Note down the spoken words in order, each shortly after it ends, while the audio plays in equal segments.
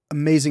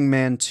Amazing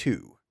Man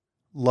 2,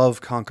 Love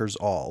Conquers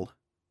All,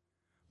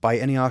 by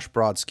Eneasz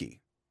Brodsky,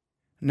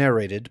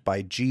 narrated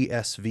by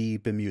GSV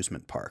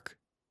Bemusement Park.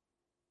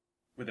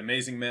 With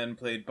Amazing Man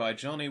played by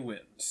Johnny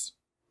Wins.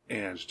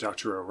 And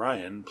Dr.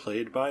 Orion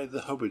played by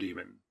the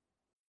Hobodemon.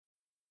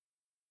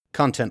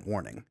 Content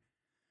warning.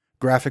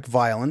 Graphic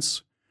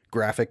violence,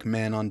 graphic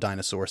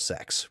man-on-dinosaur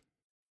sex.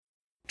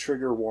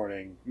 Trigger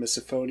warning.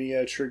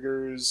 Misophonia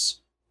triggers,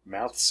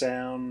 mouth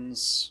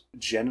sounds,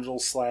 genital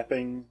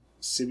slapping,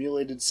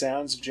 simulated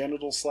sounds of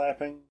genital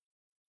slapping.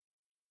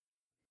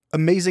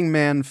 Amazing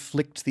Man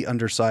flicked the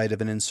underside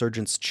of an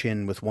insurgent's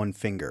chin with one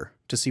finger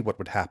to see what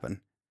would happen.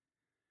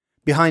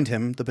 Behind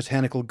him, the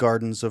botanical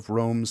gardens of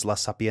Rome's La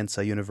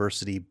Sapienza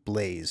University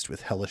blazed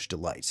with hellish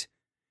delight.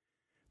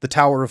 The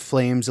tower of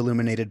flames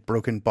illuminated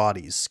broken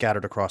bodies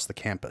scattered across the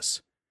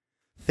campus.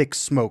 Thick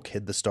smoke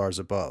hid the stars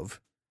above.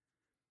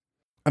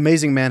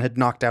 Amazing Man had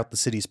knocked out the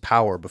city's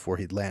power before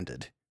he'd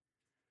landed.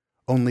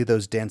 Only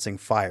those dancing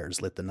fires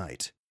lit the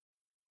night.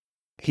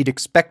 He'd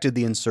expected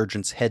the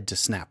insurgent's head to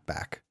snap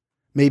back,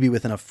 maybe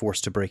with enough force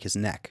to break his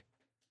neck.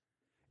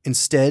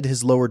 Instead,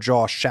 his lower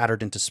jaw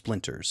shattered into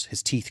splinters,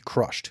 his teeth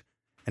crushed,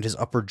 and his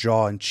upper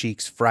jaw and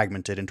cheeks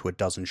fragmented into a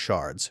dozen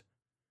shards.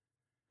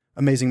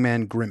 Amazing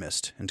Man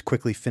grimaced and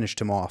quickly finished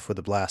him off with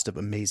a blast of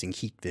amazing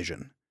heat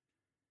vision.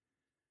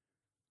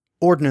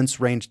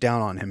 Ordnance rained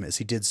down on him as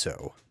he did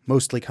so,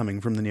 mostly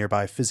coming from the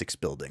nearby physics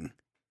building.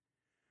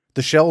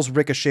 The shells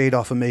ricocheted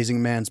off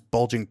Amazing Man's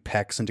bulging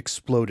pecs and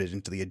exploded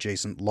into the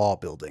adjacent law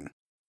building.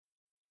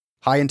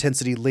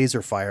 High-intensity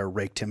laser fire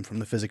raked him from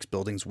the physics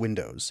building's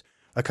windows,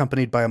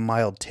 accompanied by a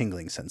mild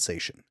tingling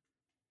sensation.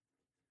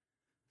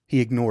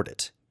 He ignored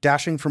it,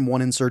 dashing from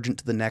one insurgent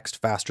to the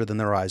next faster than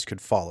their eyes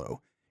could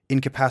follow,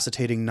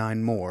 incapacitating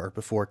 9 more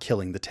before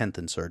killing the 10th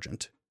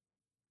insurgent.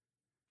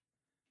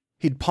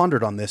 He'd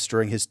pondered on this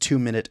during his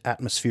 2-minute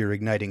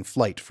atmosphere-igniting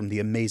flight from the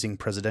amazing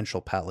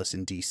presidential palace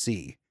in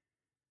D.C.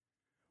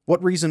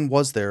 What reason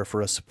was there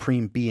for a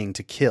supreme being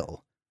to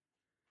kill?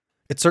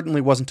 It certainly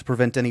wasn't to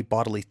prevent any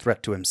bodily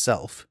threat to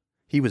himself.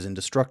 He was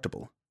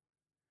indestructible.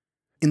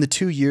 In the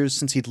 2 years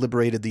since he'd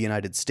liberated the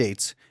United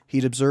States,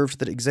 he'd observed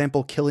that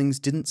example killings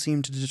didn't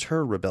seem to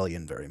deter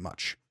rebellion very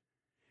much,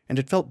 and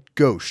it felt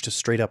gauche to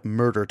straight-up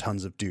murder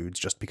tons of dudes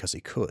just because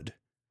he could.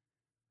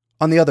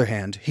 On the other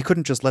hand, he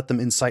couldn't just let them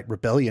incite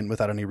rebellion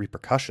without any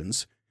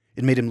repercussions.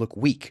 It made him look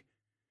weak.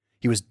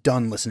 He was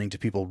done listening to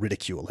people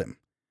ridicule him.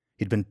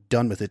 He'd been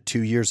done with it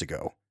 2 years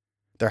ago.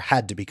 There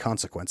had to be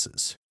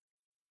consequences.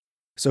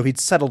 So he'd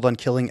settled on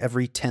killing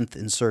every 10th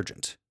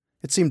insurgent.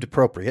 It seemed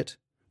appropriate.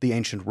 The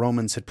ancient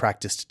Romans had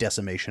practiced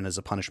decimation as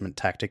a punishment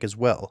tactic as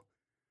well.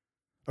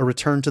 A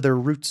return to their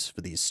roots for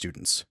these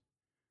students.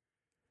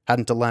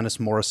 Hadn't Alanis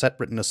Morissette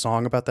written a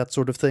song about that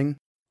sort of thing?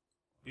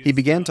 He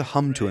began to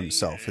hum to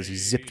himself as he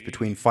zipped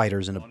between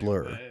fighters in a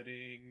blur,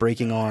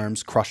 breaking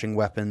arms, crushing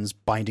weapons,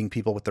 binding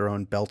people with their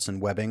own belts and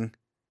webbing.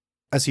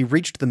 As he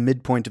reached the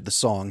midpoint of the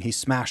song, he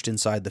smashed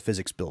inside the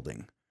physics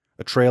building,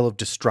 a trail of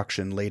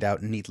destruction laid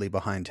out neatly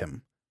behind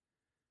him.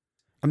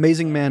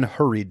 Amazing Man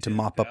hurried to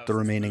mop up the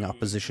remaining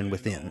opposition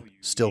within,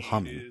 still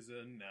humming.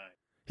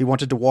 He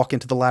wanted to walk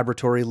into the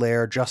laboratory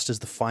lair just as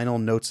the final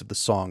notes of the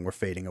song were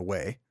fading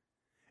away.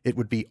 It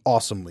would be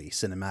awesomely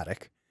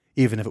cinematic,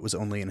 even if it was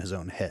only in his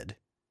own head.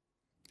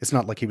 It's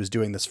not like he was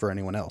doing this for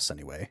anyone else,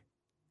 anyway.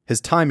 His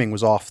timing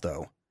was off,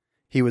 though.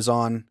 He was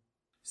on...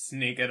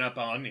 Sneaking up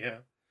on you.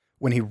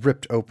 When he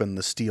ripped open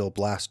the steel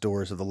blast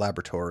doors of the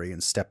laboratory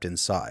and stepped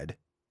inside.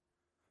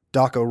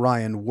 Doc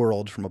Orion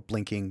whirled from a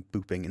blinking,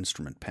 booping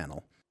instrument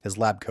panel, his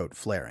lab coat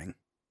flaring.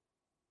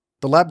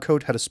 The lab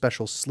coat had a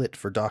special slit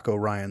for Doc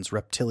Orion's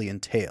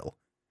reptilian tail,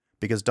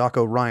 because Doc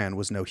Orion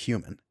was no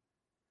human.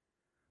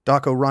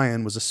 Doc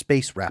Orion was a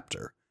space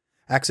raptor,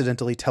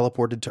 accidentally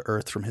teleported to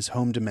Earth from his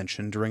home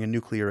dimension during a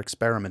nuclear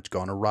experiment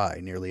gone awry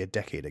nearly a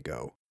decade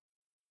ago.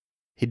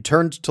 He'd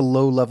turned to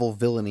low-level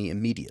villainy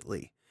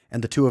immediately,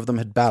 and the two of them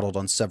had battled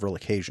on several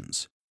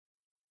occasions.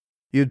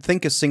 You'd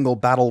think a single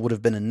battle would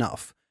have been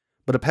enough,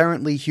 but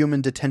apparently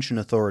human detention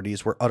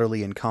authorities were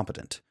utterly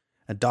incompetent,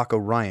 and Doc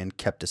Orion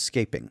kept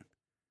escaping.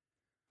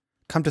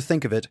 Come to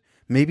think of it,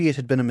 maybe it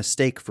had been a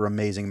mistake for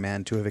Amazing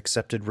Man to have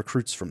accepted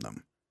recruits from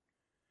them.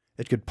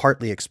 It could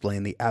partly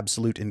explain the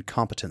absolute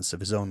incompetence of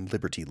his own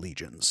Liberty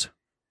Legions.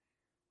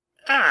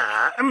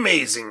 Ah,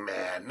 Amazing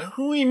Man,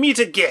 we meet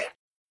again.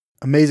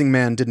 Amazing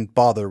Man didn't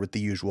bother with the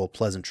usual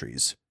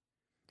pleasantries.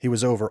 He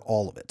was over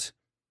all of it.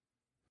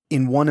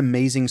 In one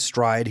amazing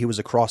stride, he was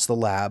across the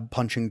lab,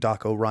 punching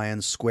Doc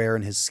Orion square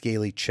in his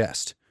scaly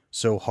chest,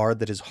 so hard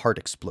that his heart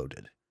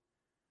exploded.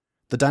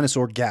 The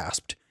dinosaur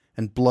gasped,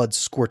 and blood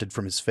squirted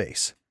from his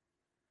face.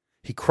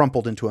 He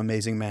crumpled into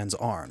Amazing Man's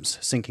arms,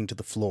 sinking to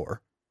the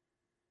floor.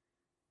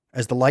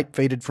 As the light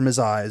faded from his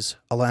eyes,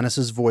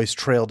 Alanis's voice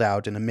trailed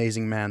out in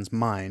Amazing Man's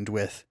mind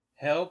with,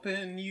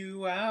 "Helping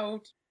you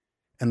out."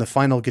 And the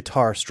final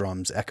guitar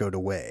strums echoed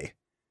away.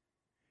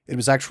 It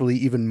was actually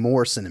even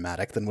more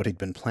cinematic than what he'd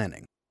been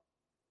planning.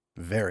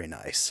 Very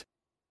nice.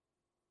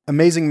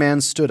 Amazing Man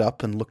stood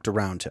up and looked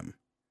around him.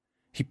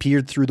 He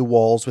peered through the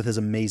walls with his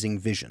amazing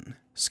vision,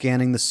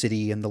 scanning the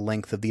city and the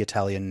length of the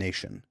Italian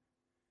nation.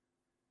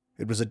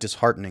 It was a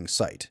disheartening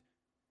sight.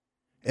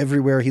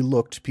 Everywhere he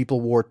looked,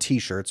 people wore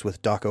t-shirts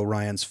with Doc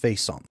Orion's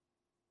face on them,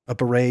 a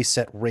beret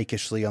set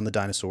rakishly on the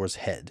dinosaur's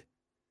head.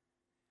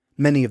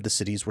 Many of the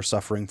cities were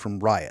suffering from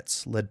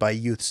riots, led by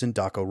youths in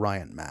Doc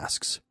Orion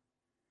masks.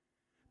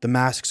 The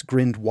masks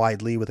grinned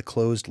widely with a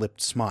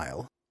closed-lipped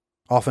smile,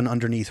 often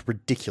underneath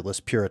ridiculous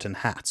Puritan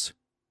hats.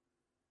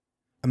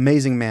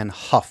 Amazing Man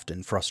huffed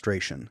in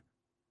frustration.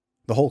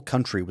 The whole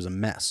country was a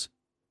mess.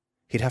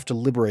 He'd have to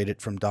liberate it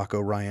from Doc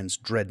Orion's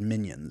dread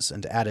minions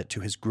and add it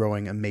to his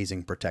growing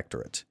amazing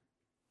protectorate.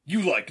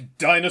 You like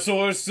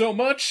dinosaurs so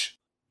much?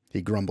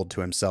 He grumbled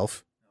to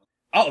himself.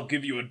 I'll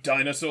give you a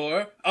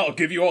dinosaur. I'll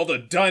give you all the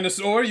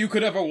dinosaur you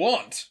could ever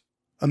want.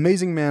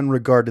 Amazing Man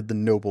regarded the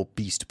noble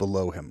beast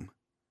below him.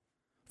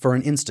 For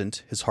an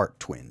instant, his heart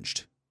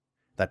twinged.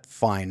 That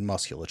fine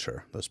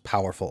musculature, those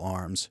powerful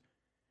arms.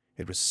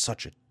 It was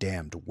such a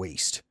damned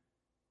waste.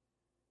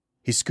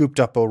 He scooped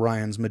up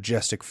Orion's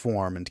majestic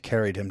form and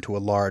carried him to a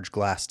large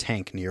glass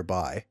tank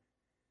nearby.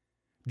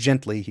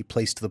 Gently, he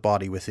placed the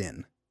body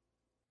within.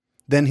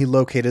 Then he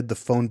located the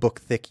phone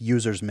book-thick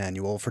user's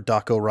manual for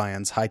Doc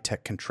Orion's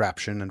high-tech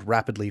contraption and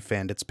rapidly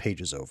fanned its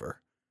pages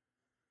over.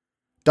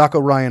 Doc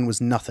Orion was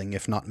nothing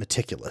if not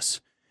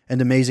meticulous,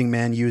 and Amazing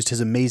Man used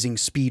his amazing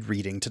speed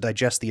reading to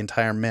digest the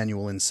entire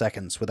manual in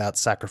seconds without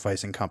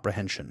sacrificing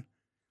comprehension.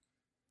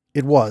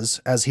 It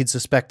was, as he'd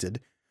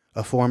suspected,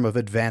 a form of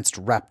advanced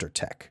raptor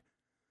tech.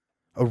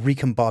 A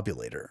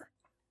recombobulator.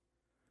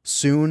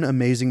 Soon,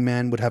 Amazing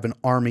Man would have an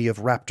army of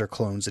raptor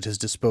clones at his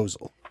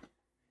disposal.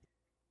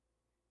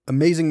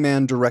 Amazing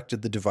Man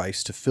directed the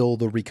device to fill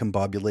the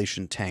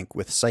recombobulation tank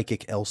with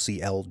psychic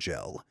LCL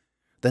gel,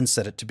 then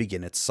set it to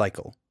begin its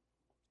cycle.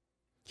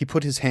 He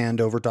put his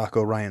hand over Doc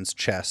Orion's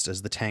chest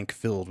as the tank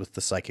filled with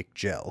the psychic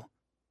gel.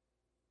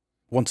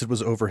 Once it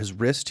was over his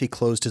wrist, he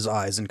closed his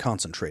eyes and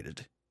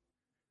concentrated.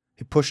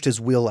 He pushed his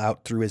will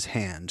out through his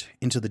hand,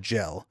 into the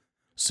gel,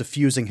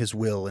 suffusing his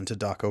will into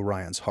Doc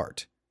Orion's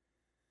heart.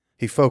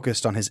 He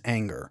focused on his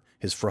anger,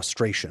 his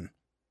frustration.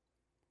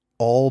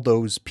 All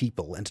those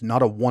people, and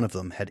not a one of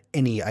them had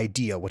any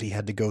idea what he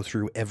had to go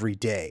through every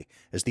day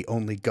as the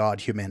only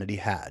god humanity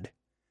had.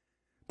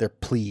 Their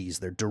pleas,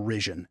 their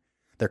derision,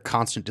 their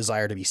constant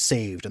desire to be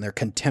saved, and their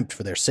contempt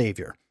for their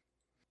savior.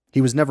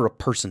 He was never a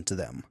person to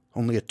them,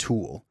 only a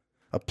tool,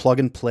 a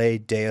plug-and-play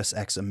Deus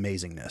Ex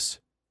amazingness.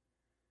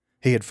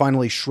 He had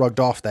finally shrugged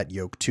off that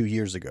yoke 2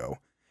 years ago,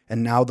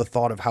 and now the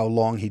thought of how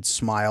long he'd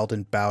smiled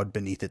and bowed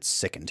beneath it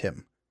sickened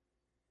him.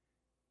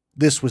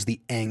 This was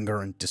the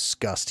anger and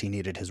disgust he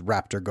needed his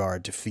raptor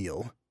guard to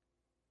feel.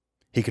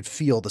 He could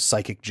feel the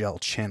psychic gel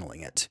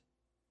channeling it.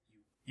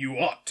 You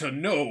ought to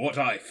know what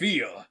I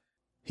feel,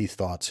 he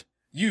thought.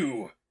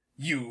 You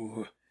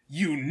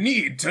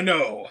need to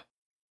know.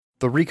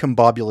 The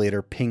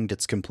recombobulator pinged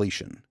its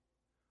completion.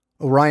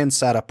 Orion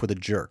sat up with a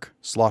jerk,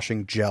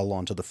 sloshing gel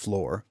onto the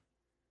floor.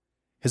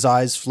 His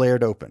eyes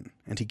flared open,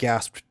 and he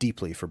gasped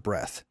deeply for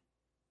breath.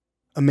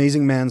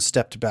 Amazing Man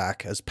stepped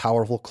back as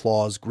powerful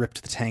claws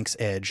gripped the tank's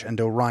edge, and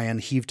Orion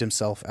heaved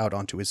himself out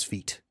onto his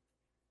feet.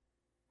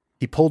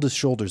 He pulled his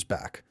shoulders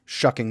back,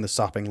 shucking the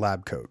sopping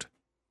lab coat.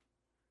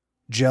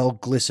 Gel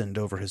glistened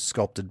over his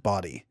sculpted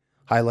body,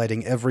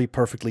 highlighting every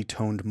perfectly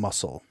toned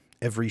muscle,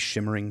 every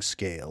shimmering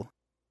scale.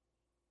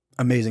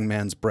 Amazing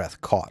Man's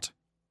breath caught.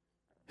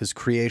 His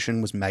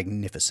creation was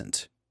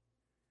magnificent.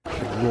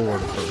 It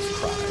roared birth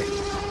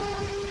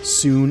cry.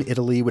 Soon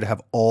Italy would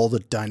have all the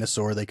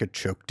dinosaur they could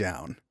choke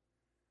down.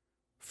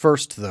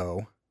 First,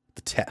 though,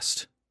 the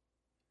test.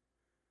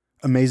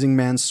 Amazing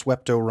Man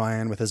swept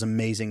Orion with his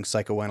amazing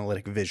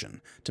psychoanalytic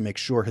vision to make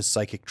sure his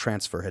psychic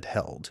transfer had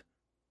held.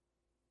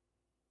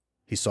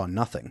 He saw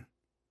nothing.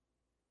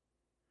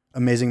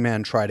 Amazing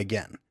Man tried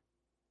again.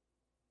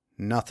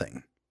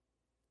 Nothing.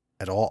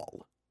 At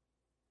all.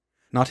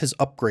 Not his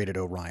upgraded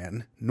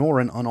Orion, nor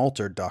an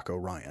unaltered Doc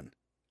Orion.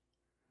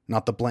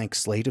 Not the blank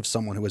slate of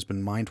someone who has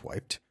been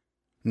mind-wiped.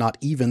 Not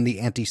even the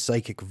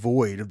anti-psychic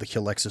void of the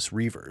Culexus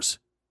Reavers.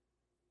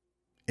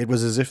 It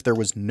was as if there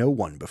was no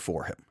one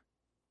before him.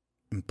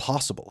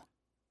 Impossible.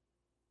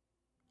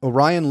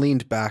 Orion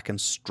leaned back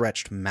and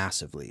stretched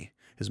massively,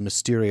 his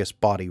mysterious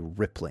body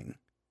rippling.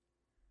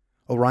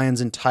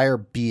 Orion's entire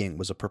being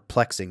was a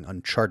perplexing,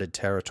 uncharted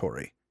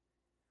territory.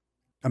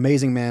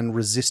 Amazing Man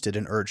resisted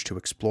an urge to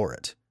explore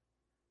it.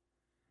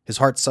 His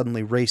heart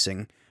suddenly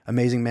racing,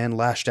 Amazing Man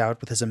lashed out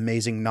with his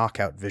amazing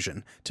knockout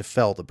vision to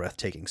fell the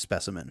breathtaking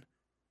specimen.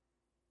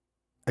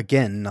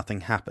 Again,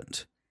 nothing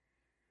happened.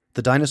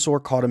 The dinosaur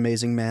caught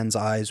Amazing Man's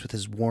eyes with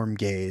his warm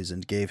gaze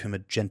and gave him a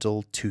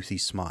gentle, toothy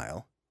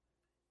smile.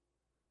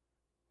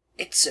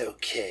 It's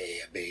okay,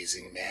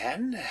 Amazing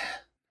Man.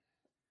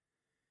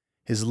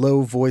 His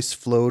low voice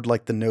flowed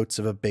like the notes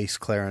of a bass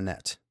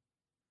clarinet.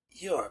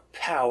 Your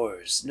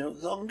powers no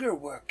longer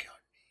work on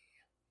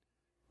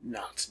me.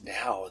 Not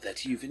now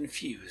that you've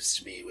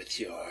infused me with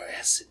your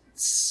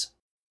essence.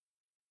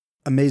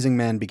 Amazing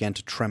Man began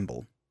to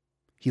tremble.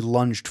 He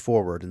lunged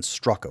forward and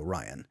struck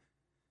Orion.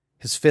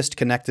 His fist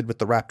connected with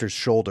the raptor's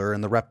shoulder,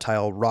 and the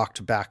reptile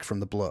rocked back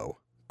from the blow,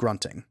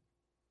 grunting.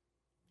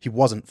 He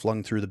wasn't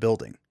flung through the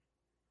building.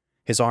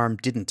 His arm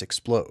didn't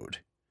explode.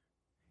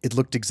 It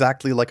looked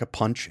exactly like a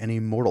punch any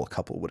mortal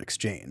couple would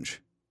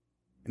exchange.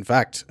 In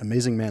fact,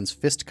 Amazing Man's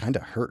fist kinda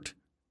hurt.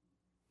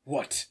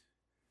 What?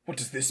 What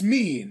does this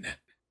mean?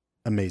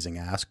 Amazing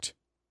asked.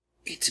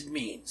 It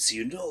means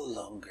you no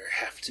longer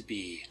have to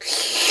be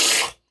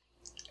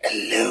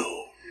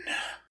alone,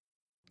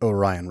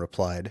 Orion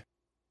replied.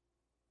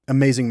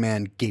 Amazing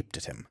Man gaped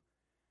at him.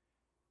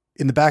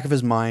 In the back of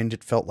his mind,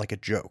 it felt like a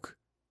joke.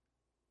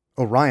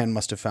 Orion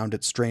must have found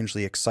it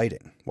strangely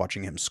exciting,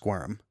 watching him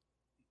squirm.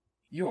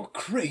 You're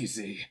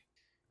crazy,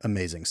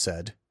 Amazing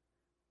said.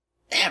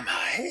 Am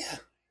I?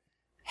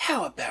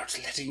 How about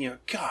letting your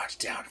guard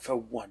down for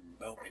one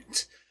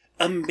moment,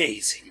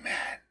 Amazing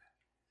Man?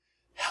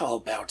 How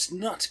about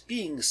not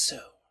being so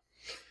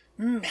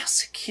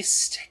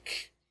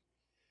masochistic?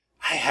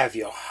 I have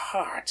your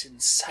heart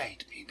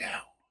inside me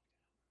now.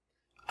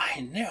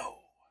 I know.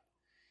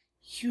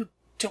 You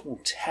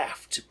don't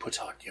have to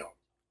put on your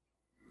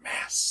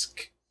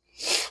mask.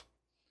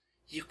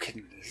 You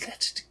can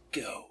let it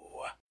go.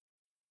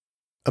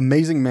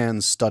 Amazing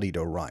Man studied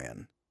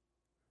Orion.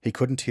 He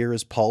couldn't hear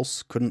his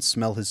pulse, couldn't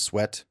smell his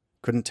sweat,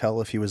 couldn't tell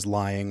if he was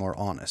lying or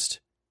honest.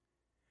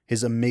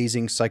 His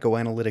amazing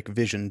psychoanalytic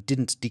vision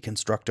didn't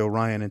deconstruct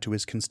Orion into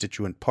his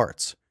constituent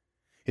parts.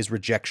 His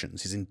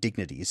rejections, his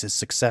indignities, his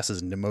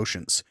successes and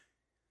emotions.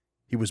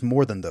 He was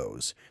more than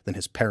those, than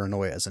his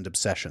paranoias and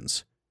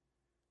obsessions.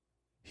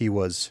 He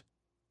was...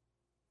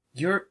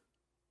 You're...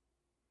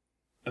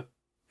 a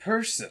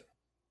person.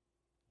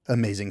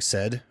 Amazing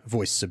said,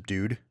 voice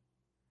subdued.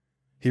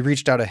 He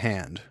reached out a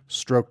hand,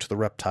 stroked the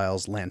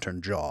reptile's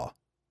lantern jaw.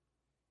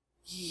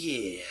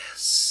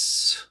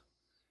 Yes.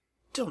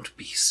 Don't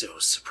be so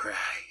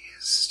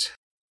surprised.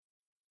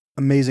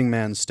 Amazing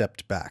Man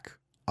stepped back,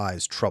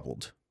 eyes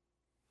troubled.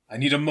 I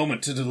need a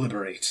moment to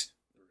deliberate.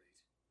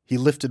 He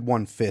lifted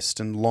one fist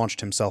and launched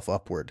himself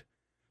upward,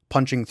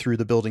 punching through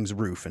the building's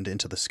roof and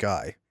into the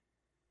sky.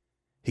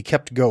 He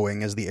kept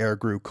going as the air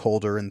grew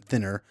colder and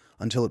thinner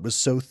until it was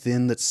so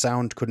thin that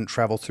sound couldn't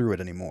travel through it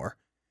anymore,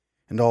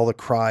 and all the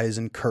cries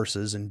and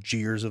curses and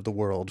jeers of the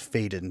world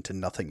faded into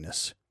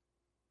nothingness.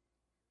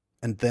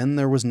 And then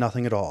there was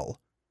nothing at all,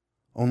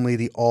 only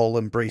the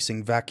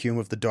all-embracing vacuum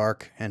of the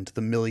dark and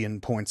the million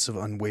points of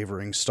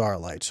unwavering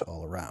starlight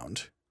all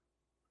around.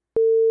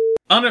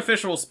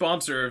 Unofficial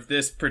sponsor of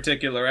this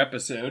particular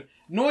episode,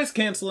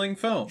 noise-canceling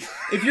foam.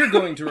 If you're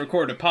going to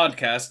record a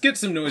podcast, get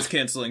some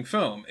noise-canceling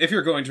foam. If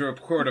you're going to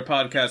record a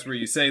podcast where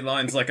you say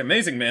lines like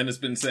Amazing Man has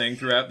been saying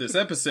throughout this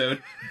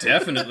episode,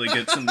 definitely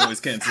get some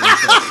noise-canceling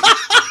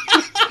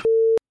foam.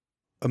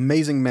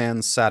 Amazing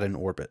Man sat in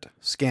orbit,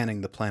 scanning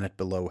the planet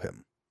below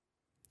him.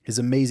 His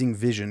amazing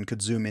vision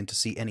could zoom in to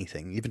see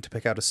anything, even to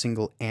pick out a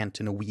single ant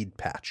in a weed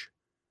patch.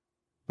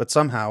 But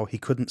somehow he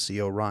couldn't see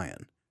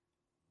Orion.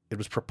 It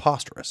was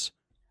preposterous.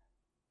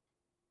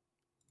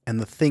 And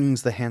the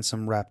things the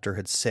handsome raptor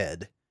had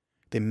said,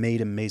 they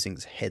made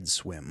Amazing's head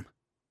swim.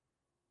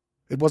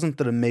 It wasn't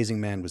that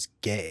Amazing Man was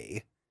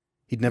gay.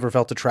 He'd never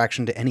felt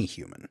attraction to any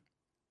human.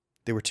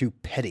 They were too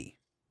petty,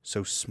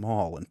 so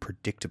small and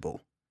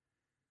predictable.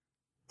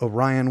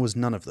 Orion was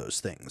none of those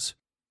things.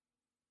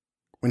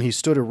 When he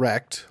stood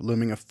erect,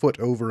 looming a foot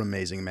over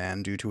Amazing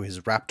Man due to his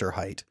raptor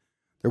height,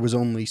 there was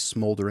only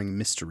smoldering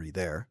mystery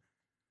there.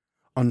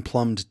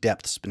 Unplumbed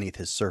depths beneath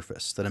his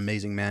surface that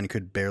Amazing Man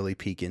could barely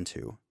peek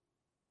into.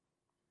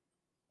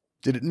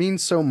 Did it mean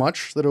so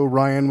much that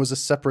Orion was a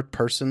separate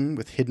person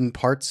with hidden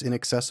parts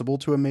inaccessible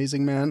to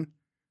Amazing Man?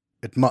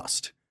 It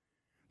must.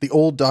 The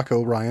old Duck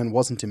Orion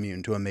wasn't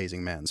immune to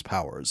Amazing Man's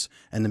powers,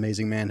 and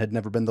Amazing Man had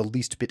never been the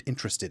least bit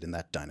interested in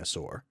that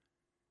dinosaur.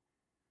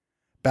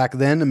 Back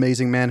then,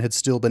 Amazing Man had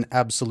still been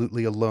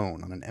absolutely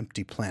alone on an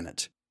empty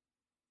planet.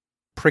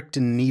 Pricked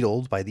and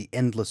needled by the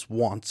endless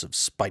wants of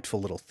spiteful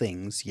little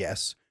things,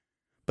 yes,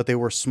 but they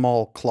were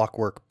small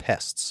clockwork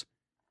pests.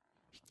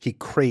 He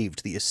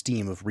craved the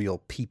esteem of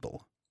real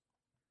people.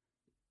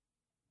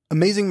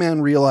 Amazing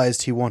Man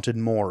realized he wanted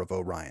more of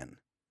Orion.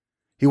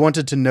 He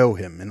wanted to know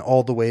him in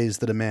all the ways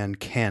that a man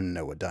can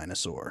know a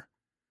dinosaur.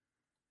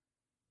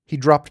 He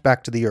dropped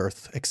back to the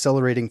Earth,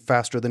 accelerating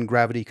faster than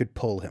gravity could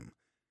pull him,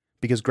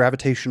 because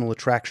gravitational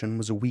attraction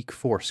was a weak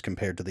force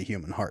compared to the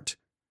human heart.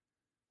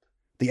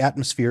 The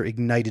atmosphere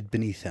ignited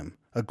beneath him,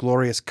 a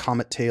glorious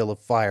comet tail of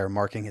fire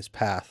marking his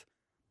path,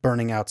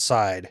 burning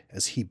outside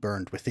as he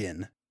burned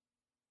within.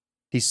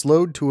 He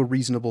slowed to a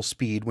reasonable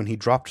speed when he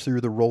dropped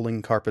through the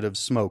rolling carpet of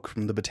smoke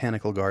from the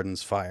botanical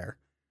garden's fire,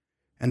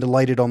 and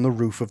alighted on the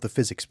roof of the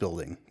physics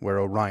building, where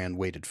Orion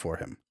waited for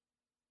him.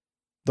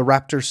 The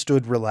raptor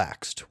stood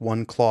relaxed,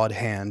 one clawed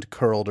hand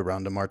curled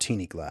around a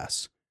martini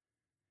glass.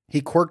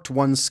 He quirked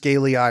one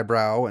scaly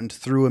eyebrow and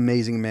threw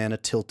Amazing Man a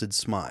tilted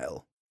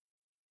smile.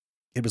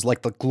 It was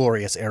like the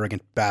glorious,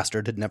 arrogant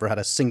bastard had never had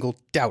a single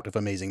doubt of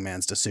Amazing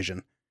Man's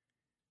decision.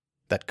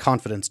 That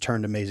confidence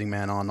turned Amazing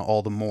Man on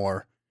all the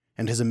more,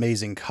 and his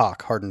amazing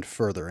cock hardened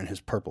further in his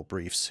purple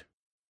briefs.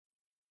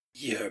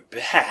 You're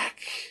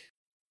back.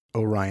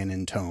 Orion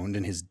intoned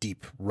in his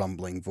deep,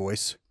 rumbling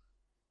voice.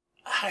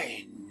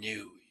 I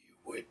knew you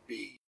would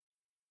be.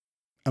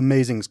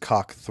 Amazing's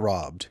cock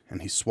throbbed,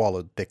 and he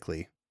swallowed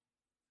thickly.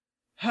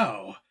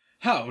 How?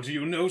 How do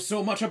you know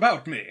so much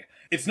about me?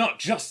 It's not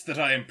just that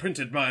I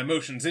imprinted my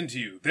emotions into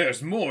you.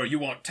 There's more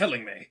you aren't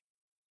telling me.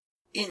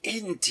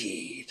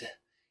 Indeed.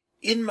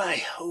 In my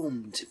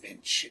home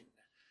dimension,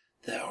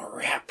 the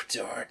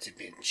Raptor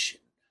dimension,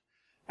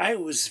 I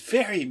was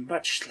very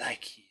much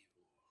like you.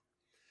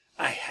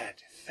 I had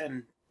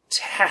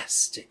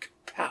fantastic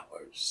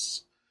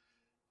powers.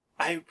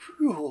 I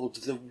ruled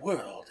the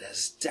world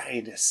as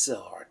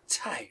dinosaur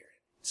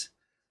tyrant.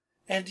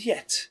 And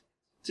yet,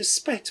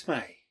 despite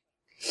my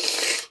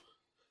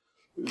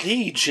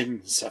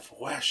legions of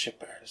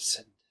worshippers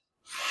and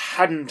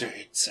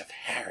hundreds of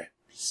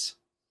harems,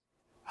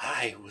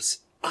 I was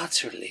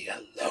utterly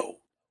alone.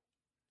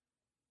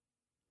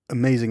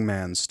 Amazing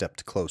Man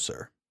stepped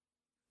closer.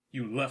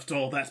 You left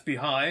all that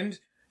behind?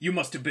 You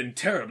must have been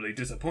terribly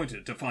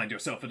disappointed to find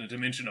yourself in a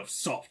dimension of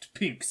soft,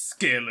 pink,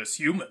 scaleless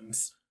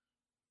humans.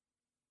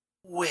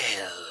 Well,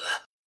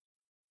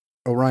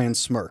 Orion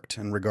smirked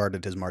and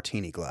regarded his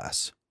martini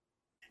glass.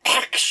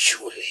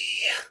 actually,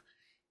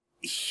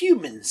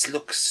 humans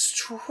look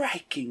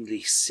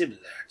strikingly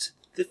similar to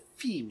the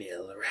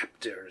female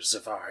raptors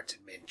of our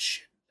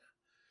dimension.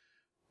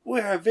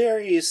 We're a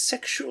very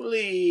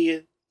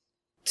sexually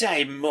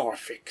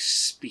dimorphic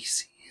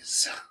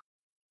species.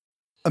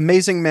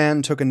 Amazing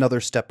Man took another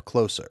step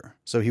closer,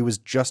 so he was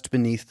just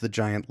beneath the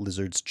giant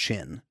lizard's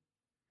chin.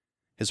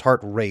 His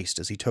heart raced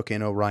as he took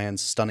in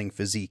Orion's stunning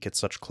physique at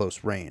such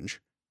close range.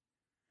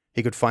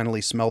 He could finally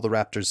smell the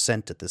raptor's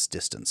scent at this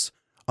distance,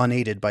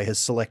 unaided by his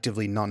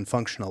selectively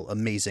non-functional,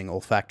 amazing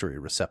olfactory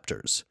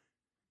receptors.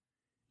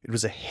 It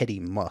was a heady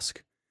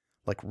musk,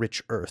 like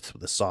rich earth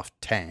with a soft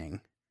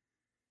tang.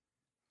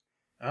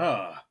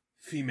 Ah,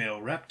 female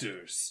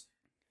raptors.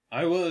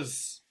 I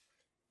was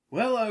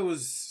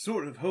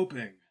sort of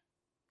hoping.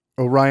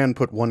 Orion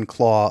put one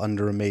claw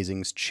under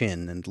Amazing's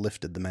chin and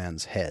lifted the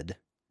man's head.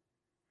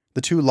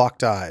 The two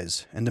locked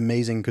eyes, and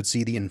Amazing could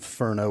see the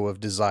inferno of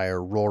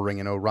desire roaring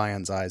in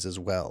Orion's eyes as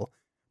well,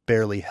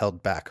 barely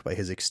held back by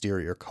his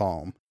exterior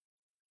calm.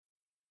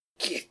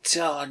 Get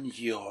on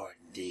your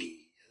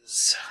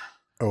knees,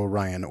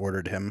 Orion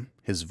ordered him,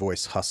 his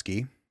voice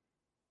husky.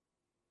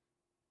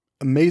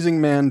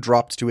 Amazing Man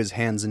dropped to his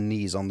hands and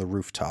knees on the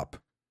rooftop.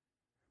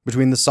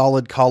 Between the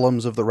solid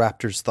columns of the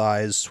raptor's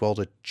thighs swelled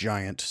a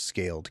giant,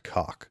 scaled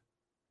cock.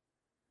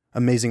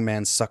 Amazing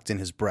Man sucked in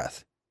his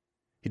breath.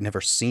 He'd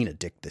never seen a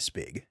dick this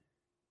big.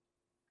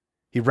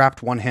 He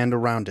wrapped one hand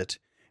around it,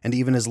 and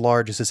even as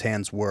large as his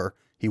hands were,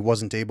 he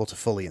wasn't able to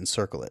fully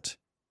encircle it.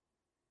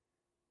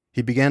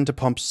 He began to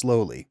pump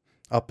slowly,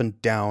 up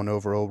and down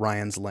over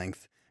Orion's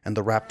length, and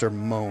the raptor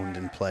moaned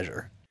in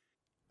pleasure.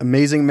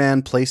 Amazing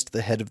Man placed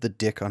the head of the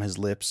dick on his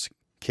lips,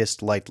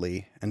 kissed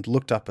lightly, and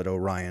looked up at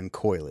Orion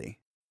coyly.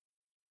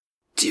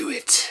 Do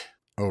it,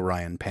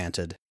 Orion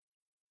panted.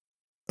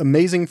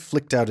 Amazing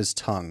flicked out his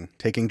tongue,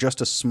 taking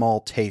just a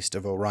small taste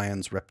of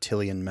Orion's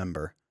reptilian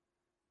member.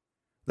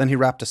 Then he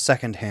wrapped a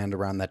second hand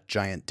around that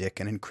giant dick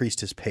and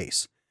increased his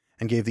pace,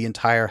 and gave the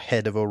entire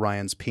head of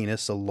Orion's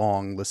penis a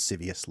long,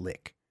 lascivious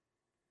lick.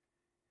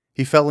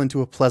 He fell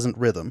into a pleasant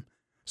rhythm,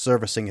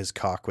 servicing his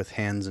cock with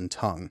hands and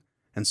tongue,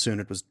 and soon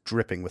it was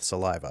dripping with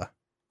saliva.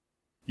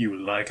 You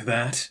like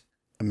that?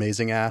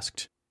 Amazing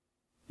asked.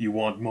 You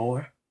want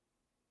more?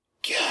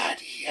 God,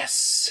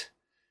 yes.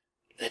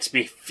 Let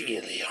me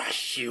feel your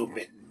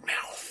human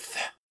mouth.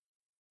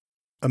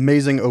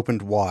 Amazing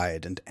opened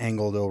wide and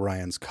angled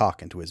Orion's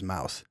cock into his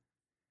mouth.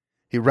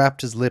 He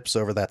wrapped his lips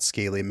over that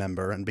scaly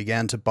member and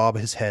began to bob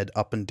his head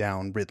up and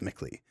down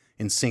rhythmically,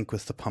 in sync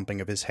with the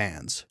pumping of his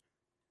hands.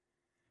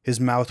 His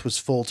mouth was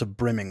full to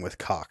brimming with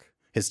cock,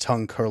 his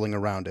tongue curling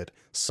around it,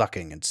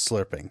 sucking and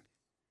slurping.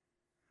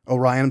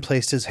 Orion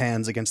placed his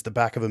hands against the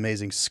back of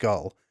Amazing's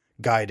skull,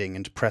 guiding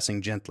and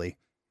pressing gently,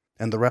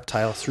 and the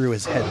reptile threw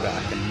his head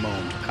back and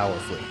moaned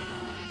powerfully.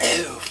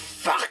 Oh,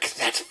 fuck,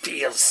 that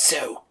feels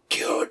so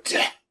good.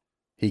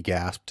 He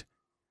gasped.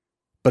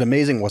 But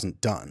Amazing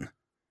wasn't done.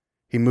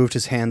 He moved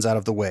his hands out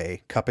of the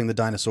way, cupping the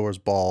dinosaur's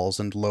balls,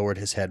 and lowered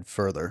his head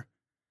further.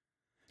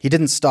 He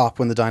didn't stop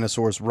when the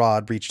dinosaur's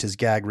rod reached his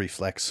gag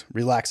reflex,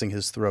 relaxing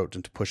his throat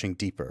and pushing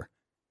deeper.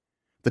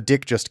 The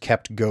dick just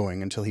kept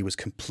going until he was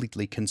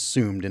completely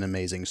consumed in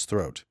Amazing's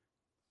throat.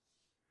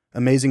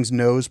 Amazing's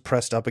nose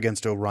pressed up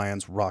against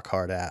Orion's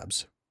rock-hard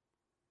abs.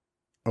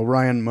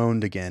 Orion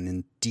moaned again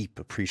in deep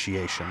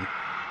appreciation.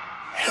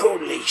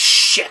 Holy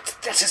shit,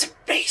 that is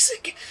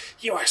amazing.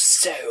 You are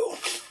so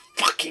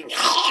fucking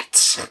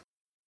hot.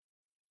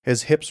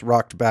 His hips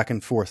rocked back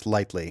and forth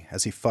lightly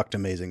as he fucked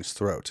Amazing's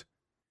throat.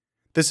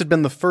 This had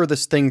been the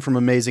furthest thing from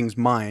Amazing's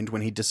mind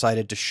when he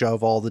decided to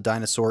shove all the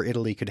dinosaur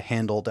Italy could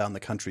handle down the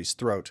country's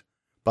throat,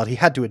 but he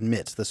had to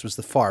admit this was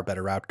the far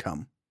better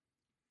outcome.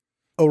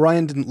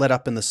 Orion didn't let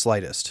up in the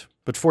slightest,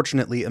 but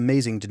fortunately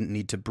Amazing didn't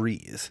need to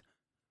breathe.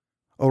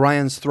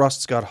 Orion's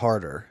thrusts got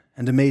harder,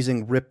 and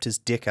Amazing ripped his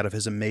dick out of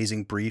his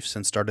amazing briefs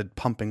and started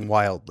pumping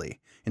wildly,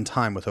 in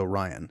time with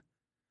Orion.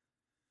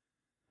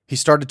 He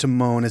started to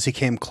moan as he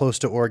came close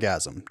to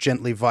orgasm,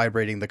 gently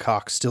vibrating the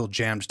cock still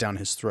jammed down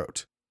his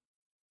throat.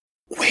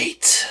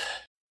 Wait!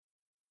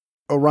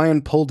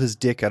 Orion pulled his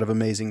dick out of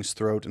Amazing's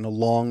throat in a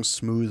long,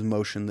 smooth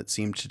motion that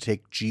seemed to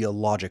take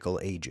geological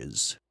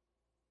ages.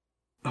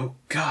 Oh,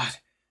 God.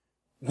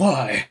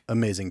 Why?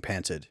 Amazing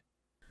panted.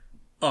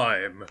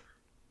 I'm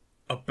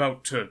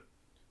about to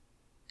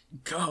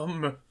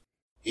come.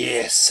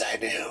 Yes, I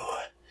know.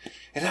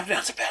 And I'm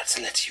not about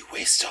to let you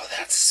waste all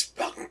that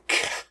spunk.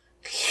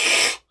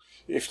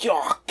 If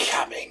you're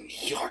coming,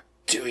 you're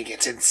doing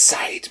it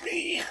inside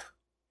me.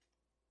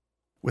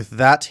 With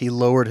that, he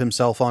lowered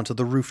himself onto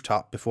the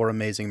rooftop before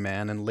Amazing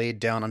Man and laid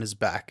down on his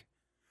back,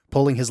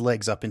 pulling his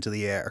legs up into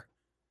the air.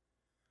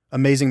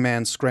 Amazing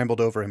Man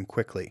scrambled over him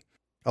quickly,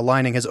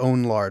 aligning his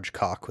own large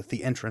cock with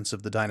the entrance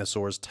of the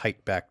dinosaur's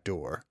tight back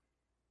door.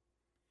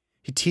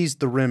 He teased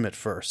the rim at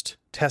first,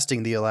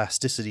 testing the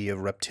elasticity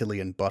of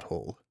reptilian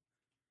butthole.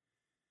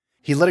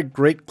 He let a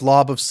great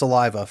glob of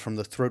saliva from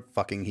the throat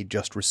fucking he'd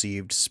just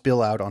received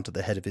spill out onto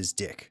the head of his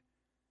dick.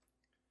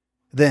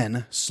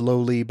 Then,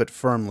 slowly but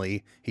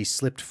firmly, he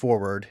slipped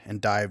forward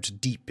and dived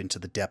deep into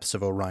the depths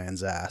of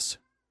Orion's ass.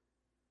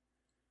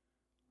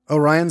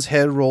 Orion's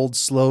head rolled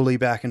slowly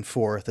back and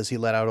forth as he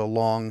let out a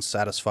long,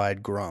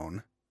 satisfied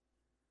groan.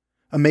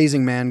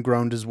 Amazing Man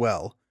groaned as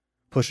well,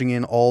 pushing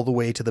in all the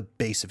way to the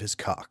base of his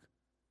cock.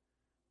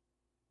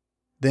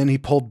 Then he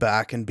pulled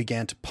back and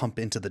began to pump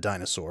into the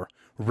dinosaur,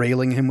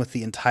 railing him with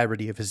the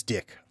entirety of his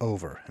dick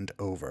over and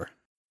over.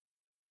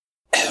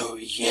 Oh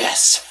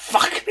yes,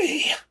 fuck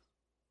me!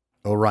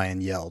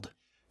 Orion yelled.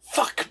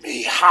 Fuck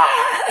me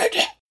hard!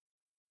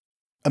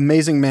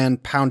 Amazing Man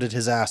pounded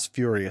his ass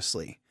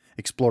furiously,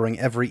 exploring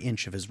every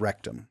inch of his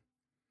rectum.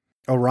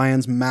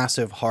 Orion's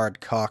massive hard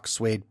cock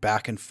swayed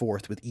back and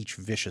forth with each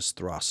vicious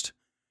thrust.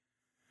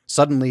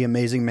 Suddenly,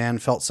 Amazing Man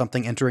felt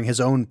something entering his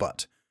own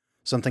butt,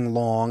 something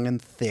long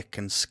and thick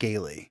and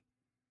scaly.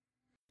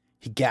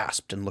 He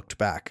gasped and looked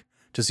back,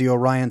 to see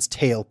Orion's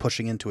tail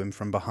pushing into him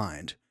from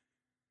behind.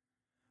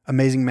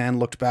 Amazing Man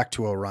looked back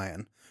to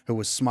Orion, who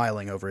was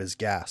smiling over his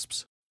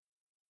gasps.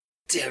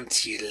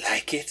 Don't you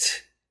like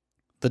it?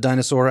 The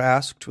dinosaur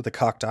asked with a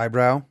cocked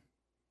eyebrow.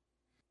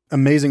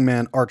 Amazing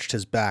Man arched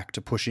his back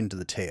to push into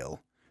the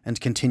tail, and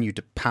continued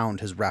to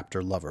pound his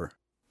raptor lover.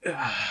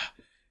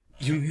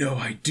 You know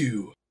I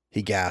do,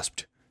 he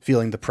gasped,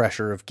 feeling the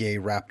pressure of gay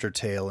raptor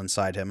tail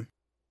inside him.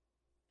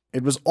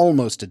 It was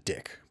almost a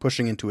dick,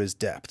 pushing into his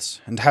depths,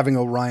 and having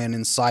Orion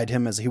inside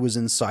him as he was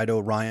inside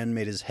Orion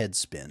made his head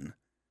spin.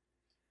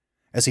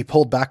 As he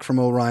pulled back from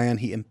Orion,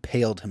 he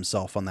impaled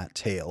himself on that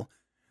tail,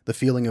 the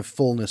feeling of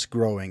fullness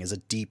growing as a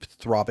deep,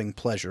 throbbing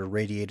pleasure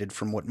radiated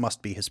from what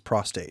must be his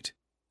prostate.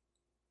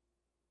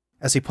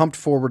 As he pumped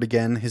forward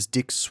again, his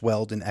dick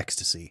swelled in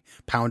ecstasy,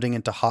 pounding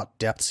into hot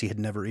depths he had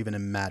never even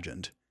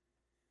imagined.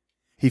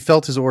 He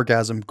felt his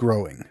orgasm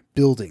growing,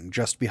 building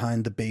just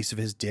behind the base of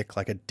his dick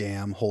like a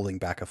dam holding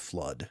back a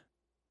flood.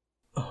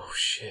 Oh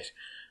shit,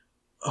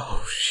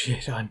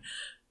 I'm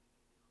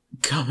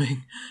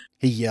coming,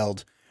 he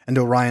yelled, and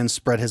Orion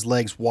spread his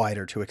legs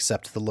wider to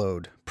accept the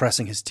load,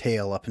 pressing his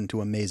tail up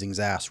into Amazing's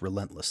ass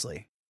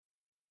relentlessly.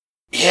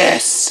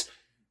 Yes!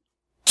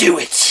 Do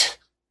it!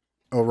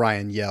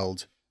 Orion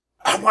yelled.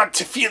 I want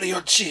to feel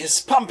your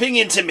jizz pumping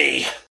into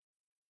me!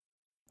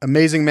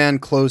 Amazing Man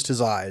closed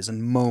his eyes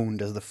and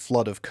moaned as the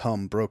flood of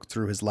cum broke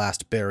through his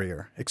last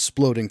barrier,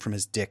 exploding from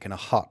his dick in a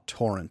hot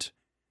torrent.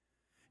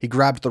 He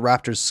grabbed the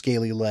raptor's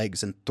scaly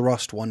legs and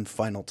thrust one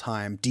final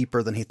time,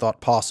 deeper than he thought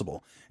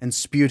possible, and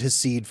spewed his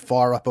seed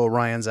far up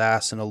Orion's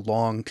ass in a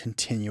long,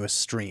 continuous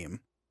stream.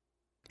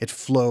 It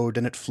flowed,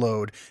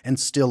 and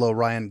still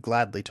Orion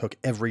gladly took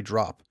every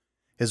drop,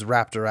 his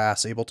raptor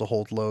ass able to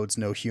hold loads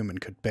no human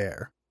could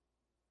bear.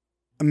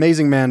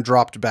 Amazing Man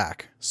dropped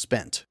back,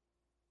 spent.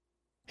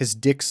 His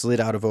dick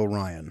slid out of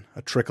Orion,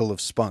 a trickle of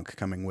spunk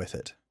coming with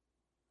it.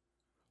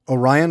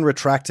 Orion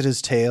retracted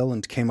his tail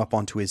and came up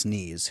onto his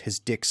knees, his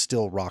dick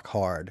still rock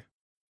hard.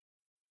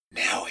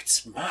 Now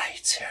it's my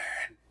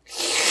turn,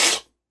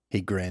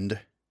 he grinned.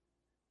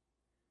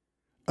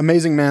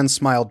 Amazing Man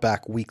smiled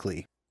back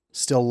weakly,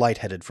 still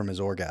lightheaded from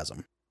his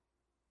orgasm.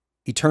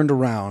 He turned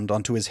around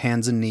onto his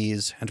hands and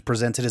knees and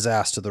presented his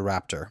ass to the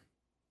raptor.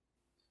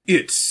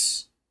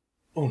 It's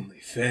only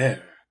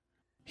fair,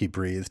 he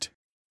breathed.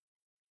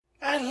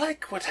 I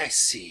like what I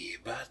see,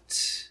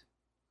 but...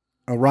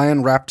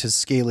 Orion wrapped his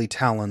scaly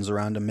talons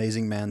around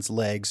Amazing Man's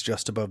legs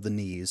just above the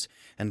knees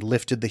and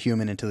lifted the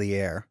human into the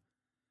air.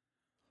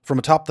 From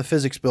atop the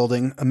physics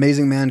building,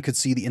 Amazing Man could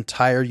see the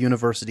entire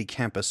university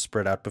campus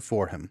spread out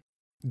before him,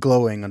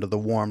 glowing under the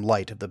warm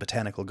light of the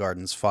botanical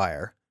garden's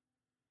fire.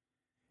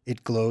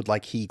 It glowed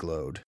like he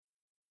glowed.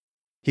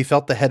 He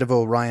felt the head of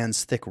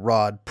Orion's thick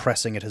rod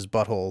pressing at his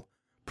butthole,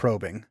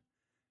 probing.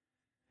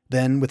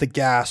 Then, with a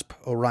gasp,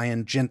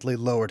 Orion gently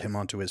lowered him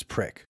onto his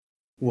prick.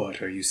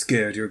 What, are you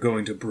scared you're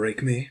going to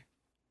break me?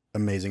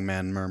 Amazing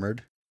Man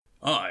murmured.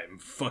 I'm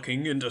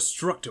fucking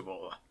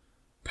indestructible.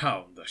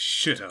 Pound the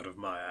shit out of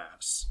my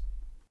ass.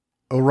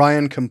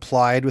 Orion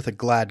complied with a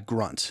glad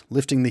grunt,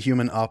 lifting the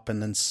human up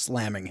and then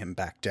slamming him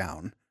back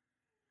down.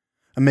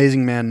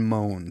 Amazing Man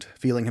moaned,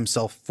 feeling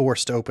himself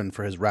forced open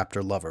for his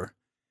raptor lover.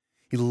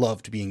 He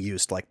loved being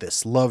used like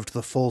this, loved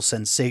the full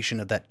sensation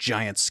of that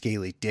giant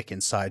scaly dick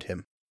inside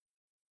him.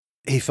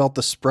 He felt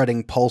the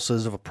spreading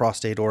pulses of a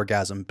prostate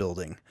orgasm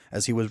building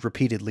as he was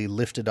repeatedly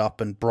lifted up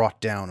and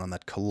brought down on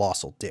that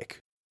colossal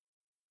dick.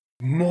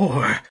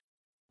 More,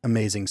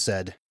 Amazing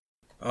said.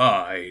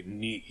 I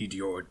need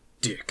your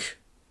dick.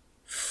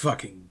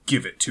 Fucking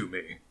give it to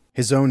me.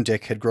 His own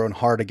dick had grown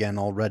hard again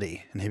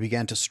already, and he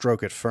began to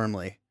stroke it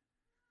firmly.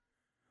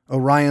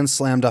 Orion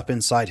slammed up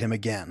inside him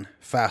again,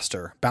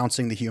 faster,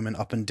 bouncing the human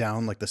up and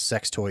down like the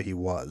sex toy he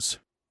was.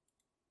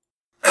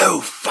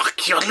 Oh,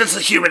 fuck, your little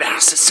human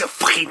ass is so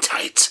fucking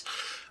tight.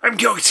 I'm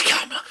going to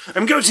come.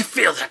 I'm going to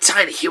fill that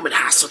tiny human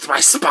ass with my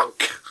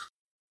spunk.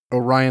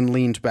 Orion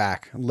leaned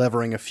back,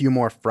 levering a few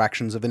more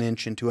fractions of an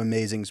inch into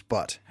Amazing's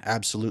butt,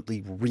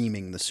 absolutely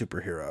reaming the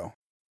superhero.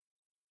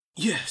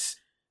 Yes,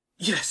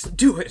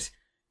 do it.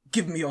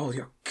 Give me all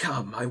your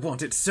cum. I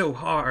want it so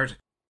hard.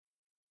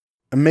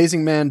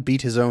 Amazing Man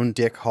beat his own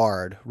dick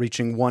hard,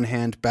 reaching one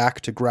hand back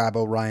to grab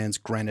Orion's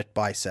granite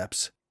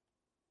biceps.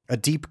 A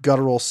deep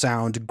guttural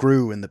sound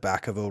grew in the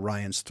back of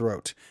Orion's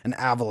throat, an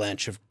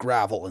avalanche of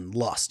gravel and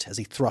lust as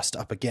he thrust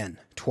up again,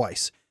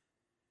 twice.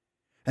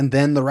 And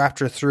then the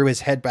raptor threw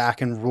his head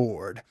back and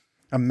roared,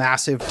 a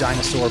massive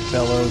dinosaur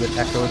bellow that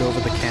echoed over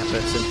the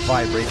campus and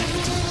vibrated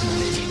deep in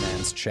Amazing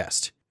Man's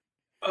chest.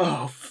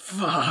 Oh,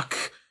 fuck,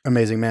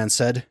 Amazing Man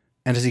said,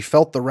 and as he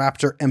felt the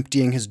raptor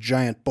emptying his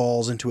giant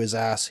balls into his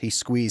ass, he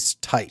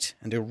squeezed tight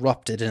and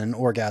erupted in an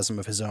orgasm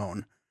of his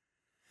own.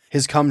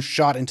 His cum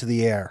shot into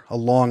the air, a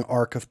long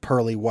arc of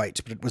pearly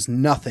white, but it was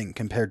nothing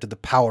compared to the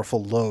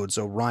powerful loads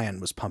Orion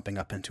was pumping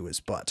up into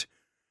his butt.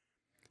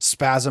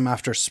 Spasm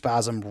after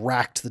spasm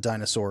racked the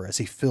dinosaur as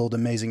he filled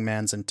Amazing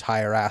Man's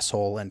entire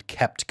asshole and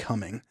kept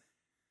coming.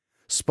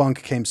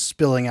 Spunk came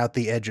spilling out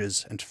the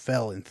edges and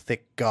fell in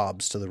thick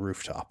gobs to the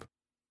rooftop.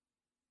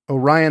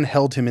 Orion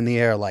held him in the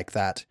air like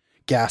that,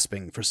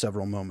 gasping for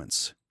several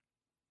moments.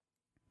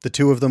 The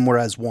two of them were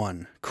as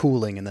one,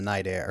 cooling in the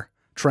night air,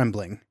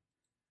 trembling.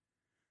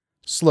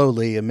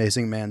 Slowly,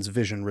 Amazing Man's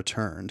vision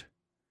returned.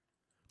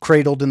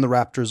 Cradled in the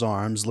raptor's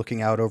arms, looking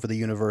out over the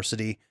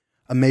university,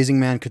 Amazing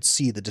Man could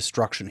see the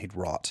destruction he'd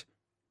wrought.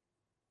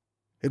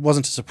 It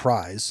wasn't a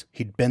surprise.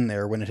 He'd been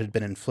there when it had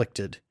been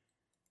inflicted.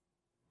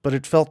 But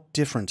it felt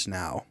different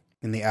now,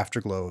 in the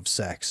afterglow of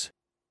sex.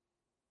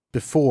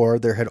 Before,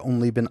 there had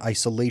only been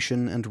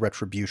isolation and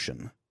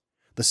retribution.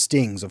 The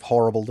stings of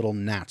horrible little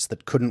gnats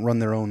that couldn't run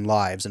their own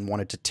lives and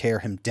wanted to tear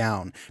him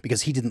down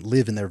because he didn't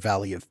live in their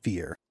valley of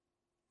fear.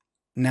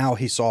 Now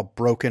he saw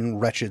broken,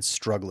 wretched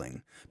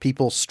struggling,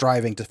 people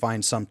striving to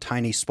find some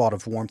tiny spot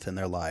of warmth in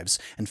their lives,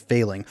 and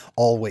failing,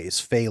 always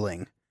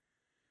failing.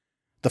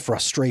 The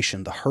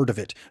frustration, the hurt of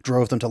it,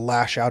 drove them to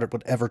lash out at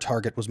whatever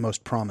target was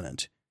most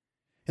prominent.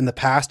 In the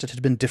past it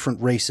had been different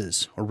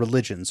races, or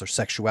religions, or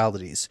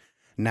sexualities.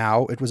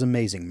 Now it was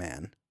Amazing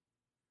Man.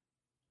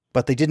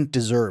 But they didn't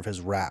deserve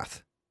his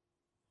wrath.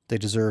 They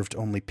deserved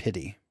only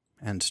pity,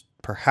 and,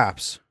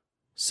 perhaps,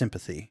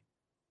 sympathy.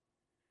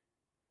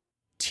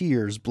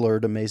 Tears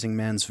blurred Amazing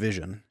Man's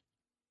vision.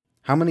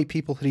 How many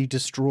people had he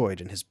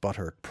destroyed in his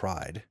butthurt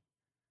pride?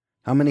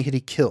 How many had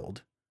he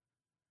killed?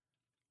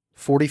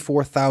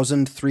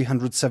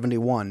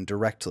 44,371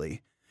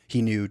 directly,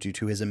 he knew due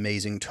to his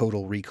amazing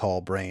total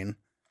recall brain.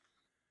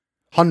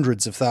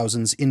 Hundreds of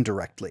thousands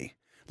indirectly,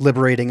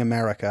 liberating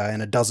America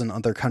and a dozen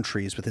other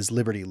countries with his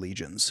Liberty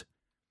Legions.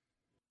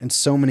 And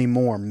so many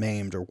more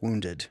maimed or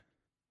wounded.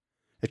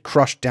 It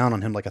crushed down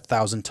on him like a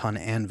 1,000-ton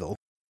anvil,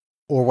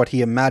 or what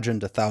he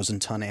imagined a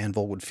 1,000-ton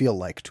anvil would feel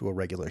like to a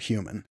regular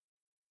human.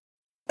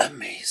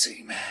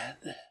 Amazing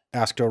Man?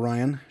 Asked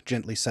Orion,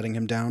 gently setting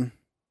him down.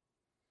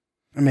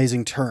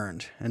 Amazing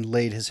turned and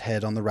laid his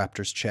head on the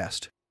raptor's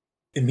chest.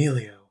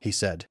 Emilio, He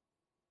said.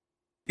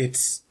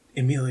 It's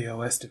Emilio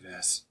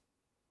Estevez.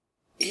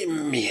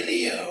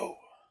 Emilio,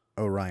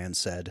 Orion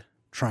said,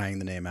 trying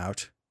the name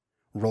out,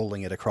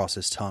 rolling it across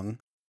his tongue.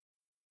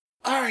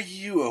 Are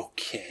you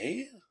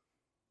okay?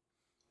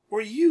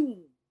 Were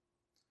you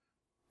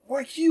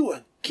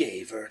a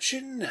gay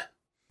virgin?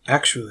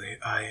 Actually,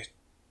 I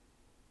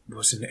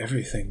was an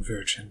everything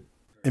virgin.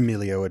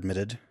 Emilio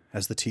admitted,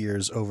 as the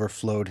tears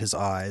overflowed his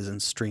eyes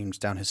and streamed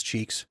down his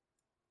cheeks.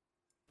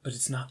 But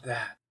it's not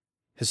that.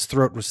 His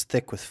throat was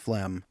thick with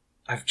phlegm.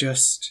 I've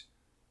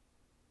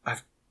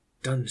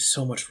done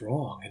so much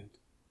wrong, and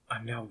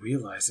I'm now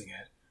realizing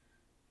it.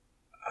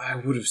 I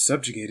would have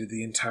subjugated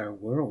the entire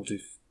world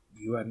if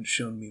you hadn't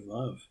shown me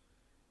love.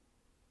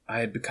 I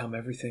had become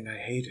everything I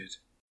hated.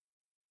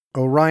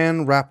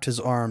 Orion wrapped his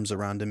arms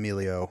around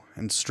Emilio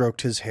and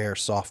stroked his hair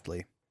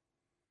softly.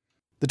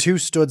 The two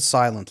stood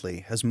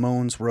silently as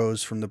moans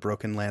rose from the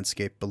broken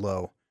landscape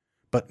below,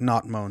 but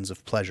not moans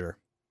of pleasure.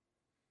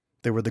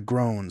 They were the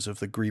groans of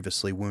the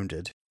grievously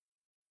wounded.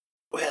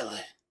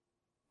 Well,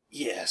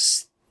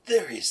 yes,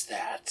 there is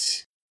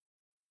that.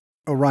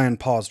 Orion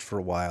paused for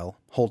a while,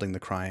 holding the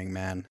crying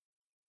man.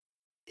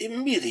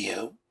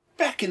 Emilio,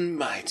 back in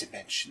my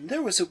dimension,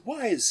 there was a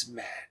wise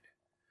man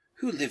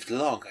who lived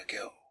long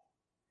ago.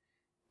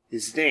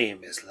 His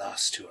name is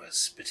lost to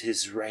us, but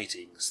his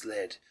writings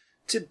led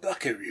to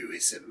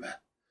buckarooism.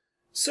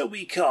 So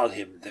we call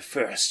him the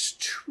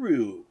first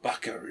true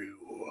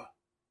buckaroo.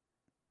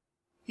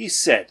 He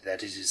said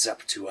that it is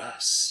up to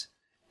us,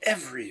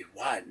 every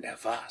one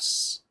of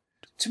us,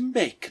 to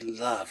make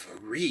love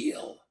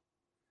real.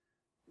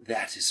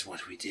 That is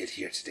what we did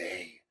here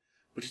today,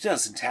 but it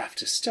doesn't have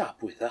to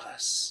stop with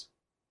us.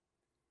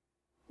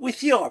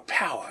 With your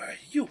power,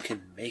 you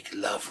can make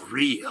love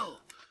real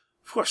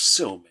for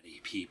so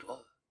many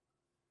people.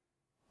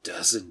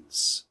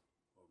 Dozens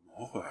or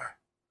more.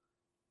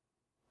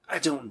 I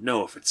don't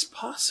know if it's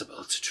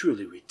possible to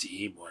truly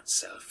redeem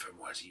oneself from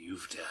what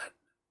you've done.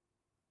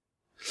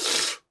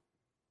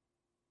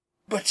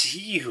 But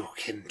you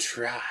can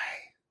try.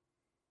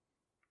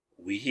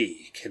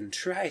 We can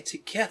try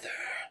together.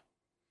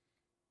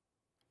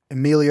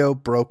 Emilio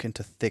broke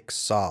into thick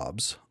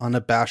sobs,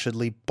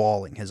 unabashedly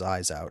bawling his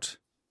eyes out.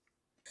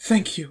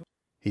 Thank you,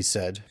 he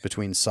said,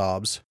 between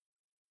sobs.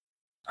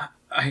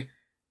 I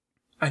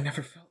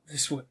never felt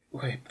this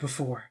way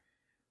before.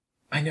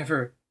 I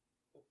never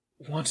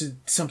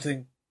wanted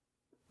something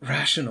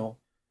rational.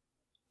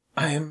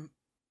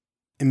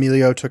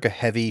 Emilio took a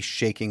heavy,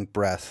 shaking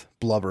breath,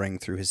 blubbering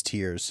through his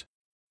tears.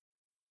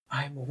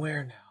 I am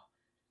aware now.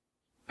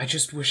 I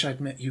just wish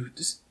I'd met you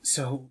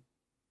so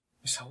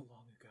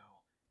long ago.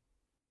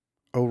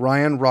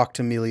 Orion rocked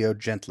Emilio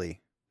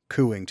gently,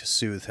 cooing to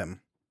soothe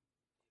him.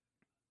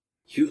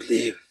 You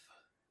live.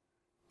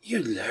 You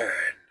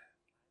learn.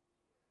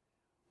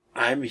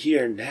 I'm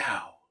here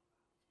now.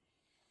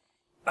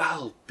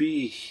 I'll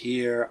be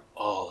here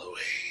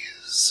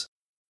always.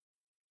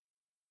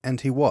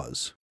 And he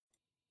was.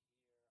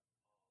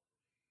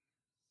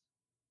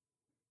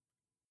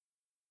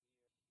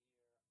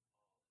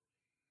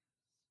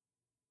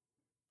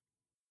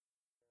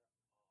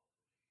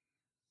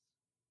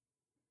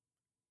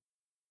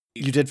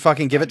 You did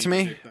fucking give it to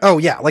me? Oh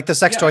yeah, like the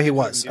sex toy he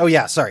was. Oh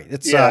yeah, sorry.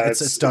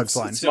 It's Doug's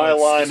line. It's my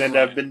line and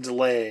I've been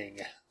delaying.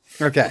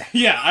 Okay.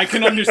 Yeah, I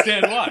can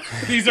understand why.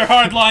 These are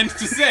hard lines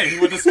to say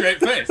with a straight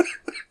face.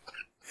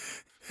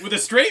 With a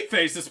straight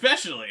face,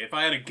 especially. If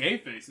I had a gay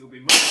face, it would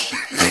be much.